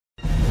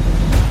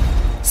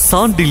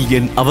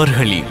சாண்டில்யன்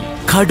அவர்களின்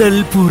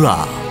கடல் புறா.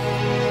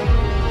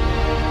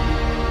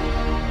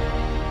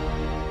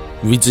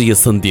 விஜய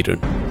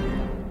சந்திரன்.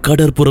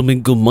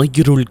 கடற்புறமெங்கும்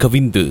மையிருள்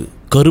கவிந்து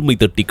கருமை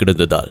தட்டி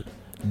கிடந்ததால்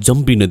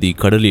ஜம்பி நதி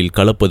கடலில்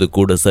கலப்பது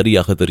கூட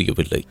சரியாக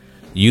தெரியவில்லை.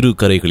 இரு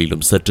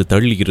கரைகளிலும் சற்று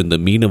தள்ளியிருந்த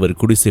மீனவர்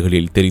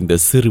குடிசைகளில்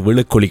தெரிந்த சிறு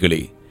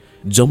விளக்கொளிகளே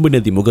ஜம்பி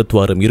நதி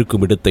முகத்வாரம்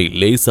இருக்கும் இடத்தை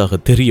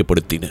லேசாக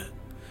தெரியப்படுத்தின.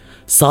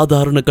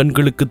 சாதாரண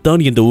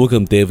கண்களுக்குத்தான் இந்த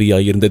ஊகம்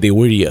தேவையாயிருந்ததை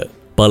ஒழிய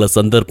பல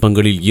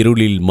சந்தர்ப்பங்களில்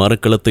இருளில்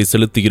மரக்கலத்தை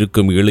செலுத்தி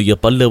இருக்கும் இளைய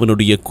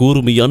பல்லவனுடைய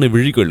கூர்மையான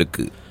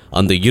விழிகளுக்கு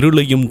அந்த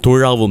இருளையும்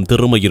துழாவும்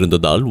திறமை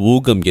இருந்ததால்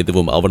ஊகம்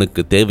எதுவும்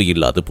அவனுக்கு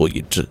தேவையில்லாது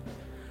போயிற்று.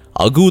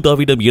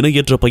 அகூதாவிடம்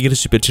இணையற்ற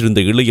பயிற்சி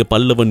பெற்றிருந்த இளைய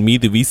பல்லவன்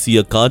மீது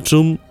வீசிய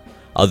காற்றும்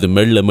அது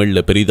மெல்ல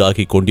மெல்ல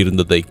பெரிதாகி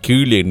கொண்டிருந்ததை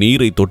கீழே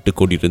நீரை தொட்டு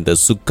கொண்டிருந்த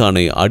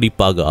சுக்கானை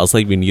அடிப்பாக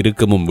அசைவின்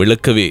இறுக்கமும்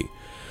விளக்கவே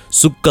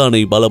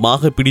சுக்கானை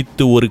பலமாக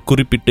பிடித்து ஒரு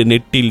குறிப்பிட்ட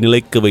நெட்டில்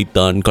நிலைக்க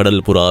வைத்தான்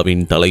கடல்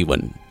புறாவின்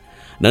தலைவன்.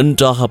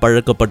 நன்றாக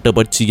பழக்கப்பட்ட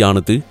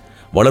பட்சியானது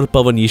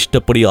வளர்ப்பவன்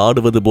இஷ்டப்படி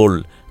ஆடுவது போல்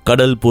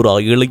கடல் புறா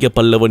இளைய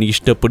பல்லவன்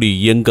இஷ்டப்படி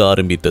இயங்க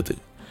ஆரம்பித்தது.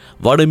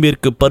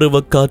 வடமேற்கு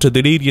பருவக்காற்று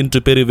திடீர்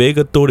என்று பெரு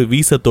வேகத்தோடு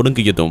வீச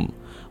தொடங்கியதும்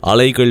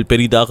அலைகள்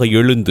பெரிதாக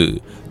எழுந்து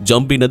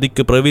ஜம்பி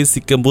நதிக்கு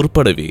பிரவேசிக்க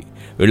முற்படவே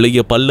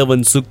இளைய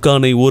பல்லவன்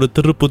சுக்கானை ஒரு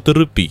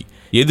திருப்பி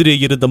எதிரே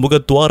இருந்த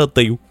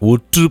முகத்வாரத்தை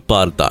உற்று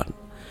பார்த்தான்.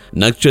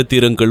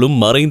 நட்சத்திரங்களும்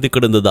மறைந்து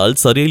கிடந்ததால்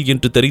சரேல்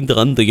என்று தெரிந்த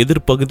அந்த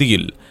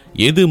எதிர்ப்பகுதியில்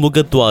எது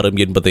முகத்வாரம்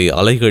என்பதை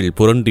அலைகள்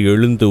புரண்டு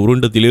எழுந்து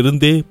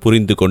உருண்டதிலிருந்தே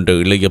புரிந்து கொண்ட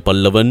இளைய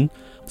பல்லவன்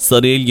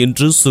சரேல்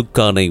என்று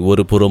சுக்கானை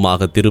ஒரு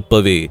புறமாக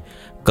திருப்பவே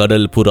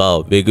கடல் புறா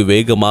வெகு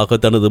வேகமாக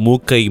தனது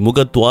மூக்கை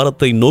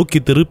முகத்வாரத்தை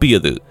நோக்கி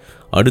திருப்பியது.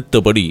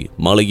 அடுத்தபடி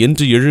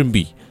மலையென்று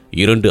எழும்பி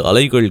இரண்டு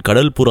அலைகள்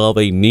கடல்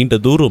புறாவை நீண்ட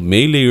தூரம்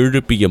மேலே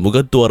எழுப்பிய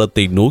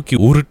முகத்வாரத்தை நோக்கி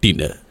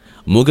உருட்டின.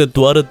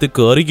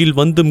 முகத்வாரத்துக்கு அருகில்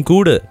வந்தும்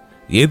கூட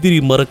எதிரி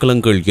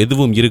மரக்கலங்கள்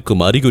எதுவும்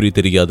இருக்கும் அறிகுறி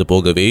தெரியாது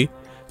போகவே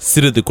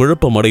சிறிது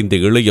குழப்பமடைந்த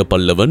இளைய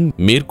பல்லவன்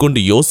மேற்கொண்டு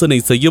யோசனை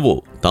செய்யவோ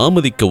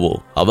தாமதிக்கவோ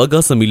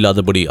அவகாசம்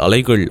இல்லாதபடி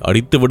அலைகள்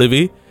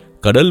அடித்துவிடவே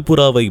கடல்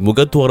புறாவை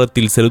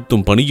முகத்வாரத்தில்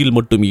செலுத்தும் பணியில்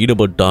மட்டும்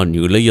ஈடுபட்டான்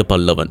இளைய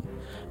பல்லவன்.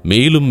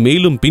 மேலும்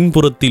மேலும்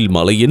பின்புறத்தில்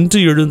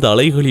மலையென்று எழுந்த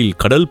அலைகளில்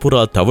கடல்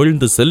புறா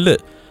தவழ்ந்து செல்ல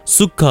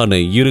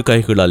சுக்கானை இரு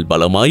கைகளால்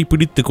பலமாய்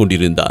பிடித்து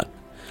கொண்டிருந்தான்.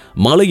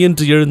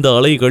 மலையென்று எழுந்த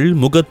அலைகள்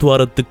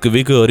முகத்வாரத்துக்கு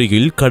வெகு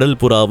அருகில் கடல்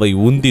புறாவை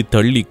உந்தி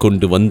தள்ளி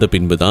கொண்டு வந்த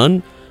பின்புதான்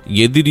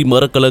எதிரி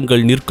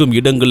மரக்கலங்கள் நிற்கும்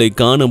இடங்களை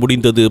காண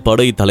முடிந்தது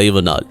படை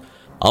தலைவனால்.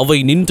 அவை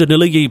நின்ற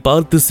நிலையை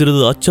பார்த்து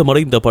சிறிது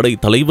அச்சமடைந்த படை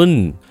தலைவன்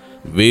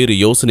வேறு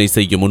யோசனை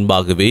செய்யும்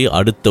முன்பாகவே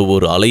அடுத்த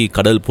ஒரு அலை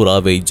கடல்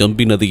புறாவை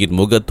ஜம்பி நதியின்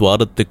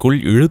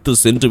முகத்வாரத்துக்குள் இழுத்து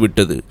சென்று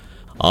விட்டது.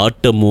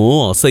 ஆட்டமோ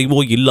அசைவோ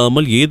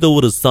இல்லாமல் ஏதோ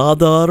ஒரு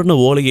சாதாரண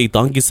ஓலையை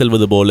தாங்கி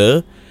செல்வது போல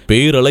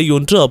பேரலை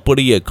ஒன்று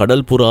அப்படியே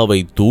கடல் புறாவை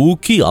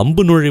தூக்கி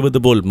அம்பு நுழைவது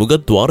போல்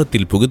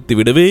முகத்வாரத்தில்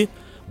புகுத்திவிடவே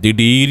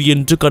திடீர்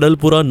என்று கடல்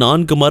புறா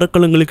 4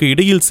 மரக்கலங்களுக்கு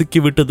இடையில்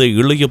சிக்கிவிட்டதை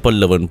இளைய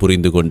பல்லவன்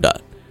புரிந்து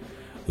கொண்டார்.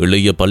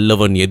 இளைய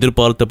பல்லவன்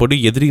எதிர்பார்த்தபடி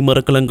எதிரி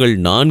மரக்கலங்கள்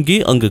 4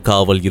 அங்கு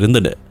காவல்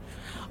இருந்தன.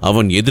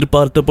 அவன்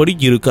எதிர்பார்த்தபடி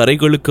இரு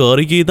கரைகளுக்கு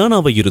அருகேதான்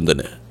அவை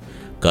இருந்தன.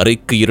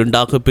 கரைக்கு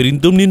 2ஆக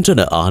பிரிந்தும்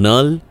நின்றன.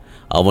 ஆனால்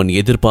அவன்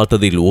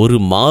எதிர்பார்த்ததில் ஒரு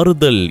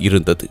மாறுதல்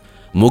இருந்தது.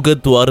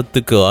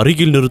 முகத்வாரத்துக்கு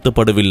அருகில்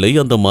நிறுத்தப்படவில்லை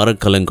அந்த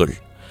மரக்கலங்கள்.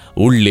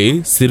 உள்ளே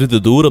சிறிது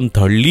தூரம்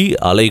தள்ளி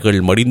அலைகள்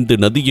மடிந்து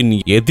நதியின்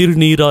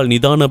எதிர்நீரால்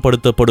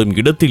நிதானப்படுத்தப்படும்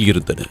இடத்தில்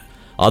இருந்தன.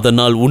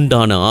 அதனால்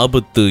உண்டான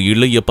ஆபத்து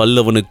இளைய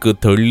பல்லவனுக்கு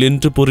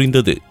தெள்ளென்று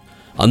புரிந்தது.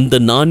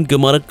 அந்த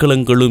 4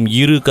 மரக்கலங்களும்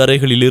இரு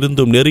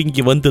கரைகளிலிருந்தும்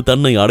நெருங்கி வந்து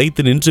தன்னை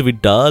அடைத்து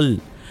நின்றுவிட்டால்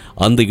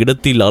அந்த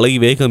இடத்தில் அலை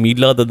வேகம்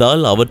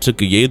இல்லாததால்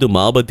அவற்றுக்கு ஏதும்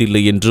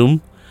ஆபத்தில்லை என்றும்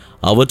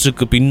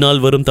அவற்றுக்கு பின்னால்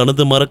வரும்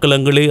தனது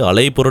மரக்கலங்களே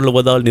அலை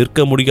புரளுவதால்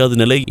நிற்க முடியாத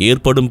நிலை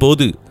ஏற்படும்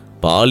போது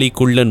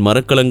பாலிக்குள்ளன்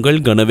மரக்கலங்கள்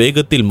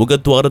கனவேகத்தில்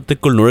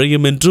முகத்வாரத்துக்குள்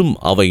நுழையும் என்றும்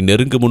அவை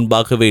நெருங்கும்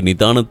முன்பாகவே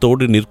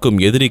நிதானத்தோடு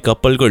நிற்கும் எதிரி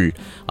கப்பல்கள்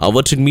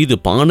அவற்றின் மீது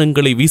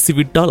பானங்களை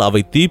வீசிவிட்டால்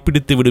அவை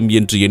தீப்பிடித்துவிடும்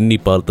என்று எண்ணி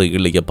பார்த்த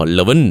இளைய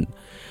பல்லவன்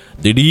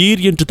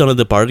திடீர் என்று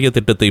தனது பழைய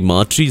திட்டத்தை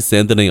மாற்றி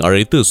சேந்தனை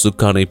அழைத்து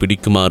சுக்கானை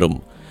பிடிக்குமாறும்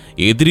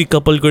எதிரி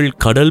கப்பல்கள்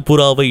கடல்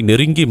புறாவை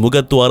நெருங்கி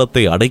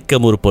முகத்வாரத்தை அடைக்க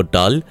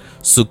முற்பட்டால்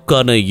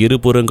சுக்கானை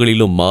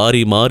இருபுறங்களிலும்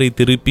மாறி மாறி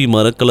திருப்பி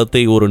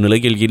மரக்கலத்தை ஒரு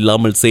நிலையில்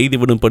இல்லாமல்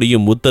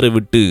செய்துவிடும்படியும்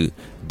உத்தரவிட்டு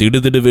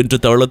திடுதிடுவென்று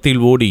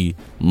தளத்தில் ஓடி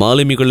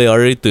மாலுமிகளை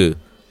அழைத்து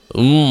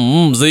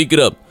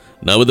சீக்கிரம்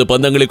நமது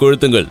பந்தங்களை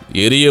கொளுத்துங்கள்,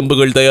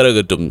 எரியம்புகள்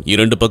தயாராகட்டும்,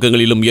 2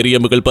 பக்கங்களிலும்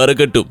எரியம்புகள்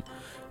பறக்கட்டும்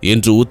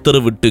என்று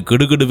உத்தரவிட்டு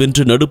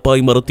கிடுகிடுவென்று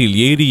நடுப்பாய் மரத்தில்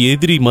ஏறி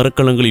எதிரி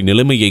மரக்கலங்களின்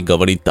நிலைமையை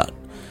கவனித்தான்.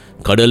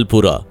 கடல்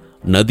புறா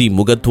நதி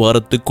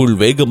முகத்வாரத்துக்குள்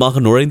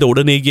வேகமாக நுழைந்த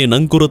உடனேயே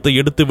நங்குரத்தை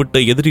எடுத்துவிட்ட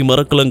எதிரி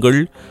மரக்கலங்கள்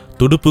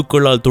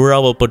துடுப்புக்களால்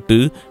துழாவப்பட்டு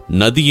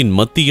நதியின்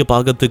மத்திய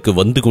பாகத்துக்கு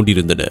வந்து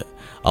கொண்டிருந்தன.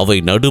 அவை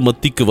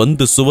நடுமத்திக்கு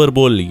வந்து சுவர்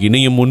போல்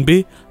இணையும் முன்பே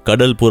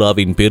கடல்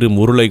புறாவின் பெரும்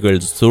உருளைகள்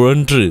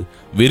சுழன்று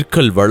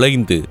விற்கள்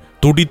வளைந்து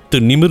துடித்து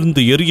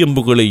நிமிர்ந்து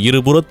எரியம்புகளை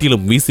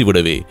இருபுறத்திலும்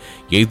வீசிவிடவே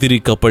எதிரி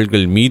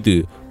கப்பல்கள் மீது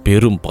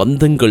பெரும்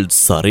பந்தங்கள்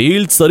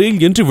சரேல்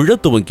சரேல் என்று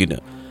விழத் துவங்கின.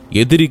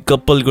 எதிரி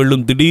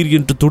கப்பல்களும் திடீர்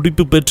என்று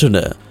துடிப்பு பெற்றன.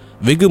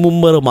 வெகு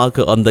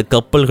மும்மரமாக அந்த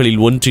கப்பல்களில்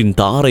ஒன்றின்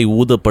தாரை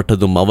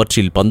ஊதப்பட்டதும்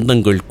அவற்றில்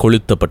பந்தங்கள்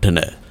கொளுத்தப்பட்டன.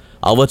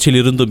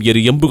 அவற்றிலிருந்தும்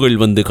எம்புகள்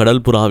வந்து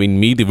கடல்புறாவின்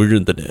மீது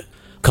விழுந்தன.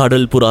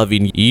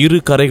 கடல்புறாவின் இரு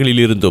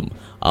கரைகளிலிருந்தும்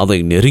அதை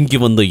நெருங்கி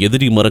வந்த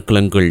எதிரி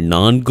மரக்கலங்கள்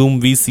நான்கும்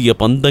வீசிய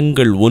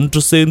பந்தங்கள்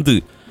ஒன்று சேர்ந்து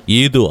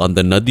ஏதோ அந்த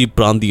நதி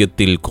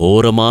பிராந்தியத்தில்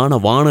கோரமான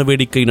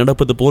வானவேடிக்கை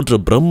நடப்பது போன்ற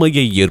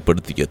பிரம்மையை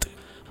ஏற்படுத்தியது.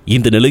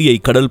 இந்த நிலையை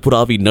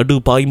கடல்புறாவின் நடு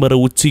பாய்மர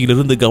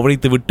உச்சியிலிருந்து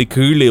கவனித்துவிட்டு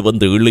கீழே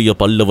வந்த இளைய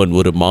பல்லவன்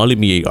ஒரு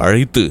மாலுமியை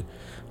அழைத்து,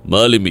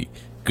 மாலுமி,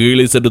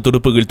 கீழே சென்று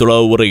துடுப்புகள்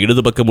துளாவுற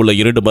இடது பக்கமுள்ள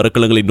 2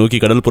 மரக்கலங்களை நோக்கி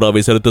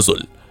கடல்புறாவை செலுத்த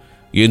சொல்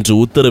என்று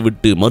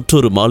உத்தரவிட்டு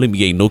மற்றொரு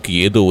மாலுமியை நோக்கி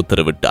ஏதோ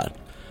உத்தரவிட்டான்.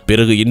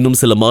 பிறகு இன்னும்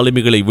சில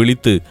மாலுமிகளை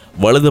விழித்து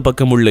வலது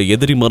பக்கமுள்ள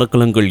எதிரி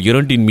மரக்கலங்கள்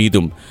 2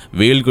 மீதும்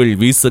வேல்கள்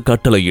வீச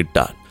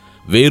கட்டளையிட்டான்.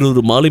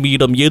 வேறொரு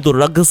மாலுமியிடம் ஏதோ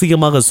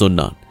ரகசியமாக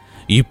சொன்னான்.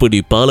 இப்படி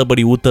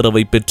பாலபடி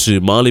உத்தரவை பெற்று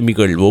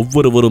மாலுமிகள்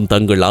ஒவ்வொருவரும்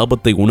தங்கள்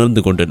ஆபத்தை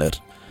உணர்ந்து கொண்டனர்.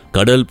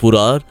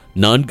 கடல்புறா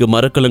 4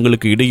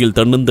 மரக்கலங்களுக்கு இடையில்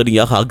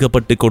தன்னந்தனியாக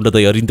அகப்பட்டுக்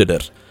கொண்டதை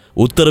அறிந்தனர்.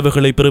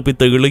 உத்தரவுகளை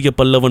பிறப்பித்த இளைய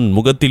பல்லவன்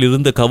முகத்தில்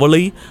இருந்த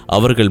கவலை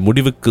அவர்கள்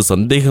முடிவுக்கு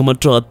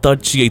சந்தேகமற்ற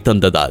அத்தாட்சியை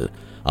தந்ததால்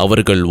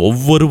அவர்கள்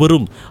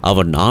ஒவ்வொருவரும்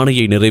அவன்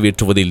ஆணையை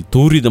நிறைவேற்றுவதில்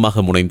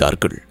தூரிதமாக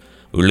முனைந்தார்கள்.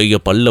 இளைய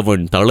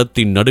பல்லவன்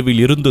தளத்தின்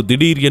நடுவில் இருந்து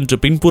திடீர் என்று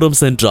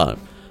பின்புறம் சென்றான்.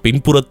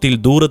 பின்புறத்தில்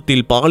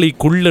தூரத்தில் பாலை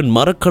குள்ளன்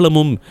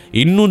மரக்கலமும்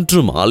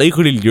இன்னொன்றும்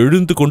அலைகளில்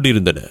எழுந்து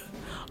கொண்டிருந்தன.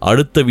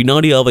 அடுத்த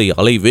வினாடி அவை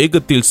அலை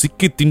வேகத்தில்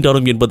சிக்கி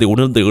திண்டாடும் என்பதை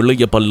உணர்ந்த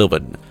இளைய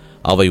பல்லவன்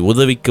அவை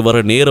உதவிக்கு வர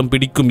நேரம்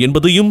பிடிக்கும்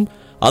என்பதையும்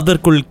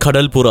அதற்குள்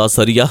கடல்புறா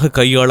சரியாக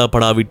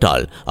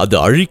கையாளப்படாவிட்டால் அது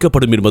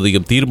அழிக்கப்படும்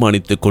என்பதையும்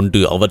தீர்மானித்துக்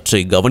கொண்டு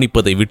அவற்றை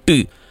கவனிப்பதை விட்டு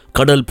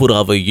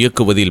கடல்புறாவை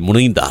இயக்குவதில்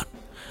முனைந்தான்.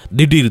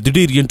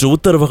 திடீர் என்று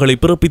உத்தரவுகளை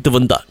பிறப்பித்து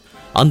வந்தான்.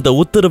 அந்த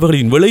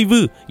உத்தரவுகளின் விளைவு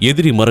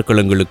எதிரி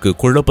மரக்கலங்களுக்கு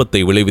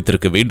குழப்பத்தை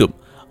விளைவித்திருக்க வேண்டும்.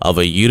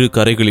 அவை இரு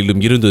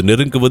கரைகளிலும் இருந்து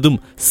நெருங்குவதும்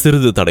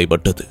சிறிது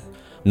தடைபட்டது.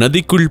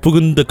 நதிக்குள்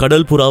புகுந்த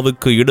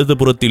கடல்புறாவுக்கு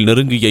இடதுபுறத்தில்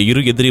நெருங்கிய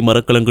 2 எதிரி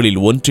மரக்கலங்களில்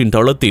ஒன்றின்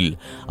தளத்தில்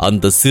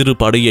அந்த சிறு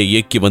படையை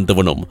இயக்கி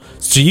வந்தவனும்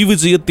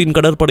ஸ்ரீவிஜயத்தின்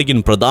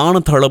கடற்படையின்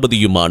பிரதான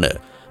தளபதியுமான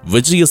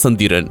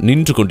விஜயசந்திரன்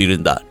நின்று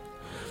கொண்டிருந்தான்.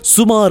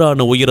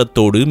 சுமாரான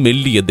உயரத்தோடு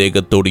மெல்லிய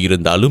தேகத்தோடு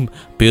இருந்தாலும்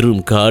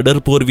பெரும்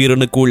கடற்போர்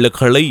வீரனுக்கு உள்ள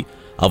கலை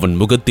அவன்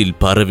முகத்தில்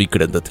பரவி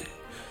கிடந்தது.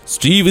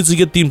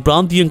 ஸ்ரீவிஜயத்தின்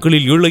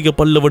பிராந்தியங்களில் இளைய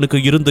பல்லவனுக்கு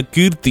இருந்த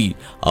கீர்த்தி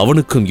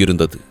அவனுக்கும்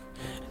இருந்தது.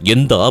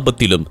 எந்த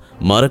ஆபத்திலும்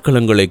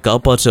மரக்கலங்களை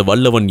காப்பாற்ற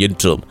வல்லவன்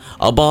என்றும்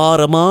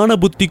அபாரமான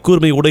புத்தி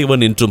கூர்மை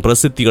உடையவன் என்றும்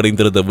பிரசித்தி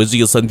அடைந்திருந்த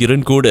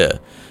விஜயசந்திரன் கூட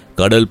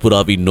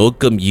கடல்புறாவின்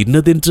நோக்கம்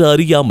இன்னதென்று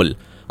அறியாமல்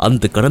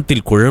அந்த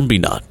கணத்தில்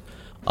குழம்பினான்.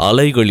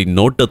 அலைகளின்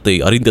நோட்டத்தை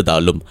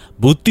அறிந்ததாலும்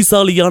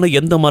புத்திசாலியான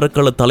எந்த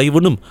மரக்கல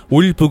தலைவனும்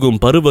உள்புகும்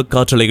பருவ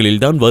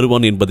காற்றலைகளில்தான்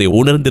வருவான் என்பதை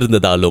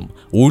உணர்ந்திருந்ததாலும்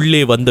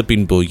உள்ளே வந்த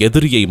பின்பு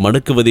எதிரியை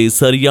மணக்குவதே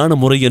சரியான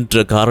முறை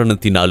என்ற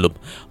காரணத்தினாலும்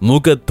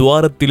முக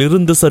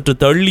துவாரத்திலிருந்து சற்று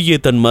தள்ளியே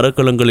தன்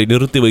மரக்கலங்களை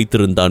நிறுத்தி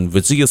வைத்திருந்தான்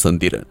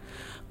விஜயசந்திரன்.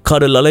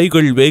 கடல்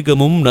அலைகள்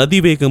வேகமும்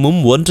நதி வேகமும்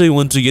ஒன்றை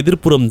ஒன்று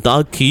எதிர்ப்புறம்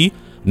தாக்கி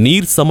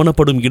நீர்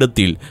சமணப்படும்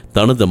இடத்தில்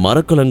தனது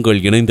மரக்கலங்கள்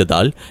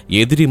இணைந்ததால்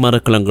எதிரி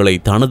மரக்கலங்களை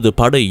தனது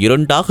படை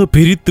 2ஆக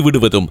பிரித்து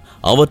விடுவதும்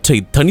அவற்றை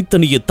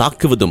தனித்தனியே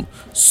தாக்குவதும்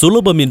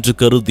சுலபம் என்று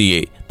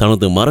கருதியே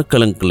தனது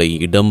மரக்கலங்களை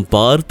இடம்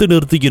பார்த்து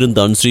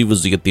நிறுத்தியிருந்தான்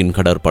ஸ்ரீவிஜயத்தின்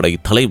கடற்படை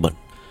தலைவன்.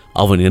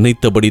 அவன்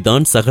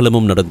நினைத்தபடிதான்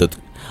சகலமும் நடந்தது.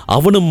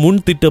 அவனும்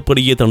முன்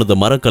திட்டப்படியே தனது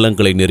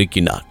மரக்கலங்களை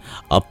நெருக்கினான்.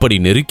 அப்படி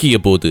நெருக்கிய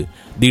போது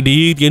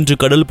திடீர் என்று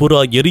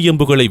கடல்புறா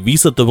எரியம்புகளை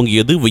வீச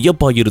துவங்கியது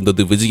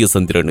வியப்பாயிருந்தது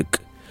விஜயசந்திரனுக்கு.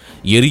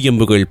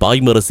 எரியம்புகள்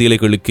பாய்மர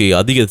சீலைகளுக்கு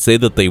அதிக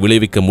சேதத்தை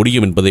விளைவிக்க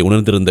முடியும் என்பதை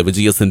உணர்ந்திருந்த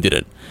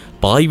விஜயசந்திரன்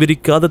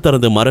பாய்விரிக்காத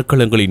தனது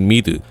மரக்கலங்களின்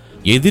மீது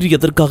எதிரி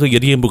எதற்காக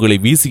எரியம்புகளை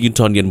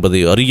வீசுகின்றான்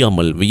என்பதை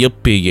அறியாமல்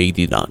வியப்பே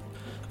எய்தினான்.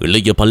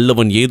 இளைய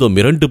பல்லவன் ஏதோ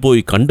மிரண்டு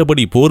போய்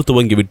கண்டபடி போர்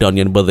துவங்கிவிட்டான்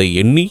என்பதை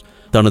எண்ணி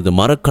தனது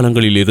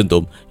மரக்கலங்களில்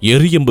இருந்தும்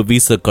எரியம்பு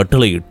வீச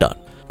கட்டளையிட்டான்.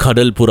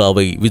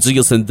 கடல்புறாவை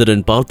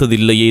விஜயசந்திரன்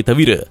பார்த்ததில்லையே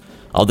தவிர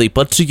அதை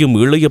பற்றியும்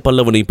இளைய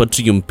பல்லவனை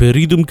பற்றியும்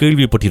பெரிதும்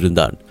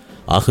கேள்விப்பட்டிருந்தான்.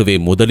 ஆகவே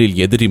முதலில்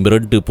எதிரி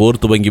மிரண்டு போர்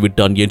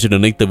துவங்கிவிட்டான் என்று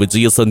நினைத்த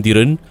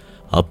விஜயசந்திரன்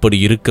அப்படி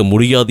இருக்க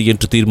முடியாது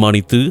என்று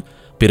தீர்மானித்து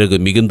பிறகு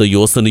மிகுந்த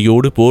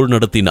யோசனையோடு போர்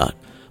நடத்தினான்.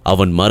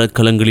 அவன்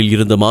மரக்கலங்களில்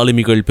இருந்த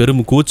மாலுமிகள்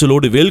பெரும்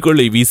கூச்சலோடு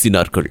வேல்களை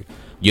வீசினார்கள்.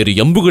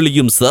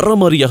 எரியம்புகளையும்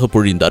சரமாரியாக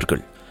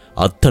பொழிந்தார்கள்.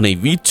 அத்தனை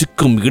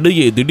வீச்சுக்கும்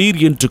இடையே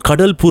திடீர் என்று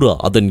கடல்புறா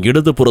அதன்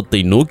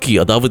இடதுபுறத்தை நோக்கி,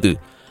 அதாவது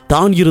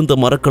தான் இருந்த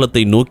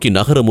மரக்கலத்தை நோக்கி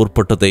நகர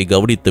முற்பட்டதை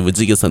கவனித்த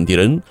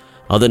விஜயசந்திரன்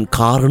அதன்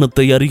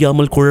காரணத்தை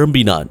அறியாமல்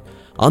குழம்பினான்.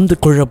 அந்த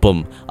குழப்பம்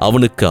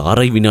அவனுக்கு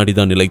அரை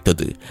வினாடிதான்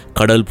நிலைத்தது.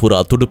 கடல்புறா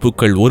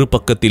துடுப்புகள் ஒரு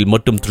பக்கத்தில்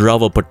மட்டும்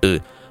துழாவப்பட்டு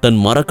தன்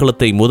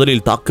மரக்கலத்தை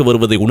முதலில் தாக்க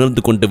வருவதை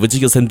உணர்ந்து கொண்ட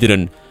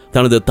விஜயசந்திரன்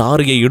தனது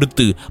தாரையை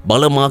எடுத்து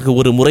பலமாக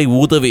ஒரு முறை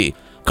ஊதவே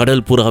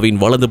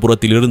கடல்புறாவின் வலது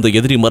புறத்தில் இருந்த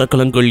எதிரி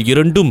மரக்கலங்கள்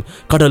 2ம்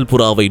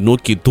கடல்புறாவை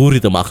நோக்கி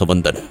தூரிதமாக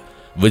வந்தன.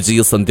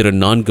 விஜயசந்திரன்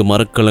 4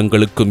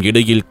 மரக்கலங்களுக்கும்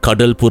இடையில்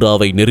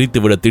கடல்புறாவை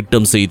நெறித்துவிட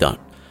திட்டம் செய்தான்.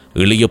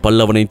 இளைய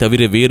பல்லவனை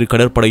தவிர வேறு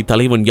கடற்படை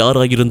தலைவன்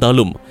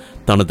யாராயிருந்தாலும்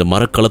தனது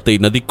மரக்கலத்தை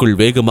நதிக்குள்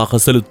வேகமாக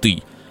செலுத்தி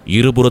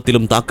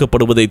இருபுறத்திலும்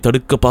தாக்கப்படுவதை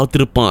தடுக்க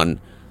பார்த்திருப்பான்.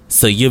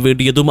 செய்ய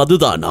வேண்டியதும்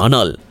அதுதான்.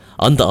 ஆனால்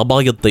அந்த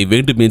அபாயத்தை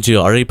வேண்டுமென்றே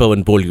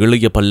அழைப்பவன் போல்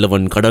இளைய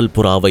பல்லவன் கடல்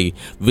புறாவை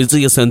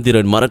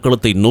விஜயசந்திரன்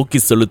மரக்கலத்தை நோக்கி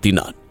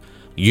செலுத்தினான்.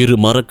 இரு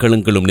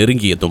மரக்கலங்களும்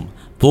நெருங்கியதும்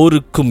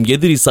போருக்கும்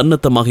எதிரி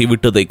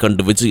சன்னத்தமாகிவிட்டதைக்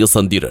கண்டு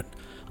விஜயசந்திரன்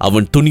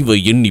அவன் துணிவை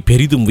எண்ணி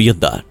பெரிதும்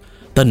வியந்தான்.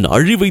 தன்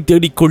அழிவை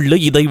தேடிக்கொள்ள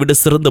இதைவிட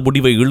சிறந்த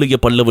முடிவை இளைய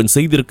பல்லவன்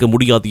செய்திருக்க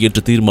முடியாது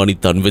என்று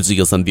தீர்மானித்தான்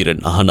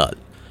விஜயசந்திரன். ஆனால்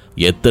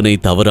எத்தனை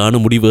தவறான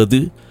முடிவு அது!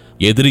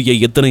 எதிரியை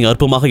எத்தனை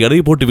அற்பமாக எடை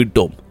போட்டு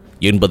விட்டோம்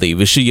என்பதை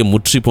விஷயம்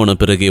முற்றி போன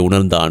பிறகே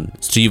உணர்ந்தான்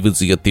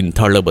ஸ்ரீவிஜயத்தின்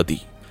தளபதி.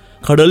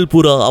 கடல்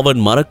புறா அவன்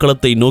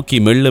மரக்கலத்தை நோக்கி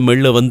மெல்ல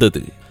மெல்ல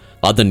வந்தது.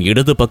 அதன்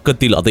இடது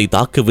பக்கத்தில் அதை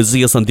தாக்க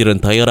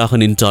விஜயசந்திரன் தயாராக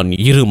நின்றான்.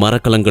 இரு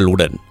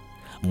மரக்கலங்களுடன்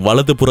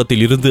வலது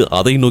புறத்தில் இருந்து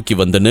அதை நோக்கி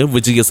வந்தன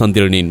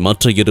விஜயசந்திரனின்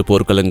மற்ற இரு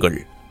போர்க்களங்கள்.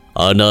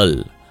 ஆனால்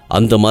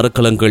அந்த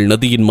மரக்கலங்கள்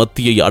நதியின்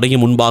மத்தியை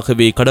அடையும்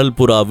முன்பாகவே கடல்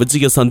புறா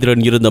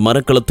விஜயசந்திரன் இருந்த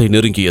மரக்கலத்தை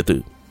நெருங்கியது.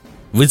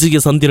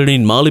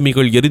 விஜயசந்திரனின்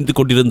மாலுமிகள் எரிந்து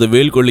கொண்டிருந்த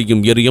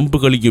வேல்களையும்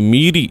எம்புகளையும்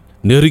மீறி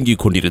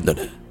நெருங்கிக் கொண்டிருந்தன.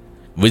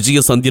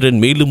 விஜயசந்திரன்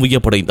மேலும்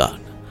வியப்படைந்தான்.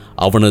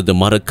 அவனது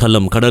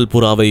மரக்கலம் கடல்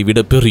புறாவை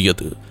விட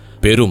பெரியது,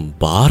 பெரும்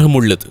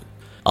பாரமுள்ளது.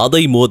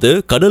 அதை மோத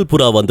கடல்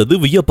புறா வந்தது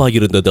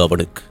வியப்பாயிருந்தது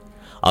அவனுக்கு.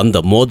 அந்த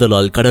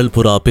மோதலால் கடல்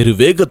புறா பெரு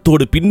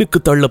வேகத்தோடு பின்னுக்கு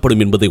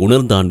தள்ளப்படும் என்பதை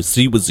உணர்ந்தான்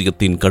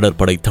ஸ்ரீவிஜயத்தின்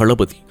கடற்படை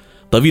தளபதி.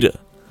 தவிர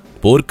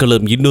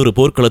போர்க்களம் இன்னொரு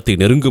போர்க்களத்தை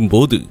நெருங்கும்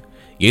போது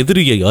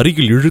எதிரியை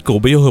அருகில் இழுக்க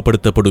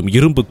உபயோகப்படுத்தப்படும்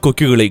இரும்பு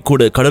கொக்கிகளை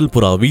கூட கடல்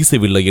புறா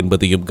வீசவில்லை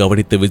என்பதையும்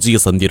கவனித்த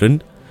விஜயசந்திரன்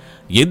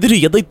எதிரி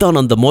எதைத்தான்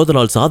அந்த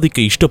மோதலால் சாதிக்க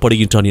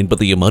இஷ்டப்படுகின்றான்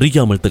என்பதையும்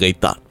அறியாமல்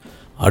திகைத்தான்.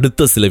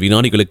 அடுத்த சில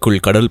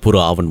வினாடிகளுக்குள் கடல்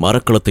புறா அவன்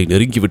மரக்கலத்தை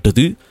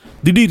நெருங்கிவிட்டது.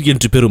 திடீர்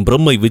என்று பெரும்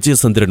பிரம்மை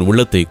விஜயசந்திரன்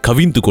உள்ளத்தை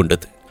கவிந்து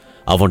கொண்டது.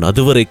 அவன்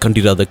அதுவரை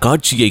கண்டிராத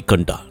காட்சியை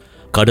கண்டான்.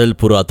 கடல்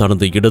புறா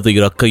தனது இடது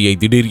இறக்கையை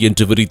திடீர்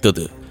என்று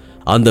விரித்தது.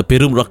 அந்த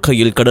பெரும்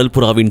ரக்கையில் கடல்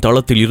புறாவின்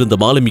தளத்தில் இருந்த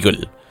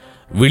மாலுமிகள்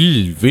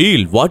வில்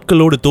வேல்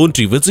வாட்களோடு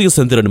தோன்றி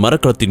விஜயசந்திரன்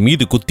மரக்கலத்தின்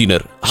மீது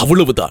குத்தினர்.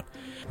 அவ்வளவுதான்.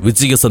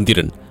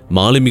 விஜயசந்திரன்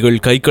மாலுமிகள்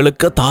கை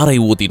கலக்க தாரை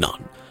ஊதினான்.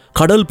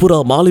 கடல் புறா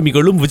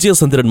மாலுமிகளும்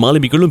விஜயசந்திரன்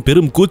மாலுமிகளும்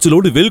பெரும்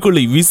கூச்சலோடு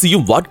வேல்களை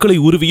வீசியும் வாட்களை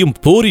உருவியும்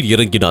போரில்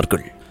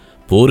இறங்கினார்கள்.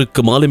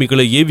 போருக்கு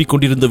மாலுமிகளை ஏவிக்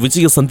கொண்டிருந்த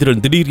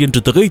விஜயசந்திரன் திடீர்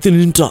என்று திகைத்து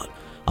நின்றான்.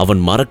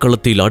 அவன்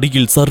மரக்கலத்தில்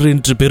அடியில் சர்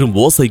என்று பெரும்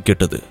ஓசை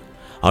கேட்டது.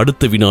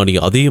 அடுத்த வினாடி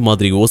அதே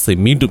மாதிரி ஓசை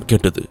மீண்டும்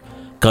கேட்டது.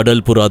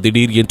 கடல் புறா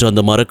திடீர் என்று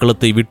அந்த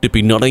மரக்கலத்தை விட்டு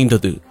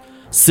பின்னடைந்தது.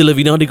 சில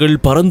வினாடிகள்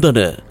பறந்தன.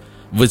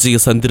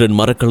 விஜயசந்திரன்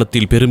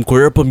மரக்கலத்தில் பெரும்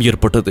குழப்பம்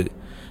ஏற்பட்டது.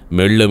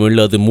 மெல்ல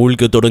மெல்ல அது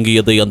மூழ்க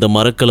தொடங்கியதை அந்த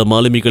மரக்கல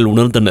மாலுமிகள்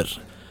உணர்ந்தனர்.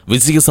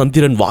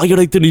 விஜயசந்திரன்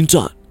வாயடைத்து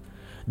நின்றான்.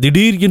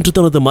 திடீர் என்று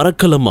தனது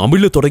மரக்கலம்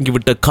அமிழ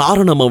தொடங்கிவிட்ட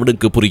காரணம்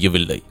அவனுக்கு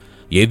புரியவில்லை.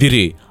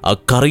 எதிரே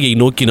அக்கரையை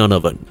நோக்கினான்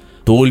அவன்.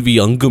 தோல்வி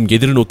அங்கும்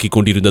எதிர்நோக்கி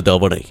கொண்டிருந்தது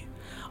அவனை.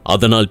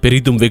 அதனால்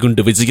பெரிதும்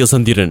வெகுண்டு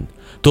விஜயசந்திரன்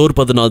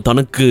தோற்பதனால்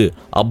தனக்கு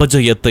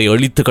அபஜயத்தை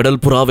அழித்து கடல்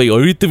புறாவை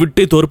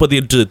அழித்துவிட்டே தோற்பது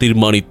என்று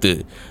தீர்மானித்து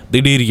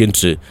திடீர்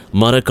என்று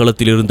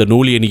மரக்கலத்தில் இருந்த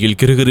நூலியணியில்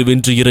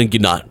கிருகிருவென்று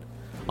இறங்கினான்.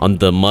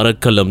 அந்த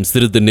மரக்கலம்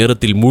சிறிது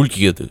நேரத்தில்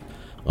மூழ்கியது.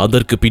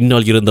 அதற்கு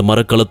பின்னால் இருந்த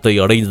மரக்கலத்தை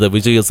அடைந்த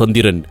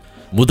விஜயசந்திரன்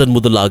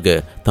முதலாக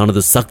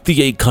தனது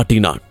சக்தியை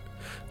காட்டினான்.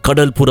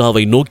 கடல்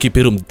புறாவை நோக்கி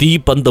பெரும்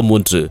தீப்பந்தம்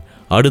ஒன்று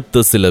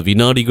அடுத்த சில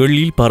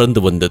வினாடிகளில்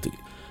பறந்து வந்தது.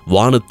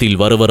 வானத்தில்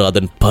வரவர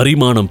அதன்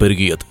பரிமாணம்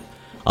பெருகியது.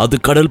 அது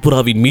கடல்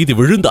புறாவின் மீது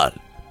விழுந்தால்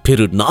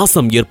பெரு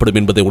நாசம் ஏற்படும்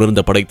என்பதை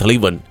உணர்ந்த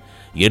படைத்தலைவன்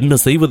என்ன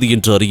செய்வது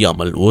என்று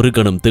அறியாமல் ஒரு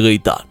கணம்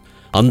திகைத்தான்.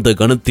 அந்த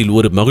கணத்தில்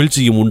ஒரு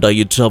மகிழ்ச்சியும்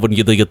உண்டாயிற்று அவன்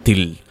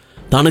இதயத்தில்.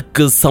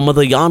 தனக்கு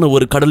சமதையான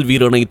ஒரு கடல்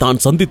வீரனை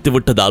தான் சந்தித்து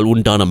விட்டதால்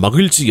உண்டான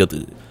மகிழ்ச்சி அது.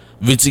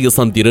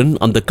 விஜயசந்திரன்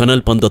அந்த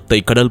கனல் பந்தத்தை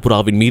கடல்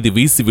புறாவின் மீது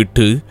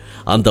வீசிவிட்டு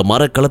அந்த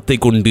மரக்கலத்தை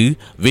கொண்டு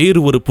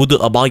வேறு ஒரு புது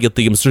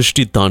அபாயத்தையும்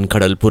சிருஷ்டித்தான்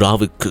கடல்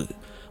புறாவுக்கு.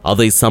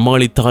 அதை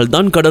சமாளித்தால்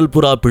தான் கடல்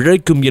புறா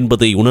பிழைக்கும்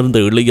என்பதை உணர்ந்த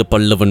இளைய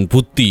பல்லவன்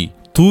புத்தி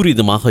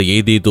தூரிதமாக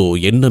ஏதேதோ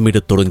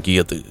எண்ணமிடத்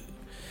தொடங்கியது.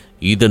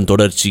 இதன்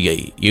தொடர்ச்சியை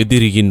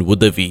எதிரியின்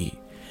உதவி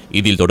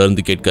இதில்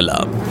தொடர்ந்து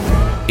கேட்கலாம்.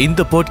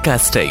 இந்த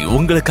பாட்காஸ்டை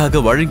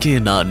உங்களுக்காக வழங்கிய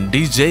நான்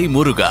டிஜே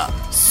முருகா.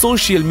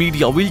 சோஷியல்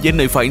மீடியாவில்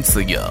என்னை ஃபைண்ட்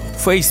செய்ய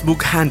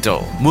Facebook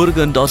ஹேண்டில்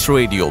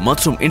murugan.radio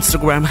மற்றும்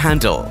Instagram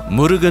ஹேண்டில்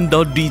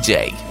murugan.dj.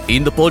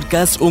 இந்த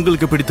பாட்காஸ்ட்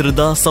உங்களுக்கு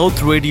பிடித்திருந்தா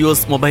சவுத்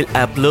ரேடியோஸ் மொபைல்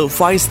ஆப்ல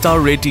 5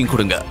 ஸ்டார் ரேட்டிங்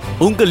கொடுங்க.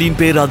 உங்களின்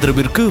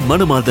பேராதரவிற்கு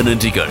மனமார்ந்த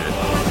நன்றிகள்.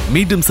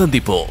 மீண்டும்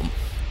சந்திப்போம்.